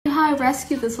I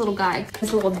rescued this little guy.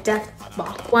 This little death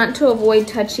ball. Want to avoid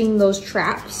touching those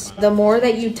traps. The more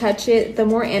that you touch it, the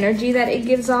more energy that it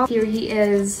gives off. Here he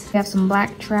is. We have some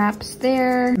black traps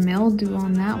there. Mildew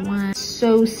on that one.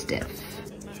 So stiff.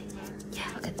 Yeah,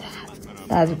 look at that.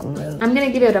 That's gross. I'm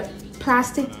gonna give it a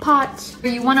plastic pot.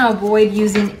 You want to avoid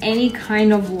using any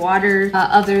kind of water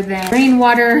other than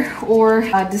rainwater or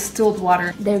distilled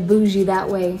water. They're bougie that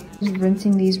way. Just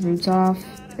rinsing these roots off.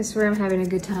 I swear I'm having a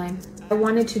good time. I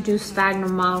wanted to do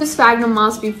sphagnum moss. Do sphagnum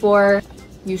moss before.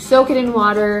 You soak it in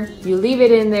water, you leave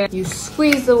it in there, you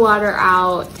squeeze the water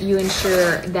out, you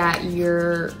ensure that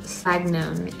your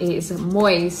sphagnum is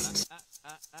moist.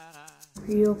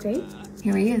 Are you okay?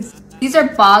 Here he is. These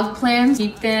are bog plants.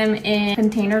 Keep them in a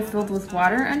container filled with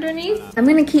water underneath. I'm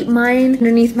gonna keep mine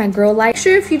underneath my grow light.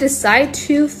 Sure, if you decide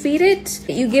to feed it,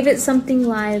 you give it something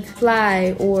live,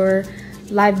 fly or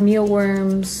live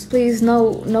mealworms. Please,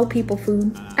 no people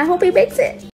food. I hope he makes it.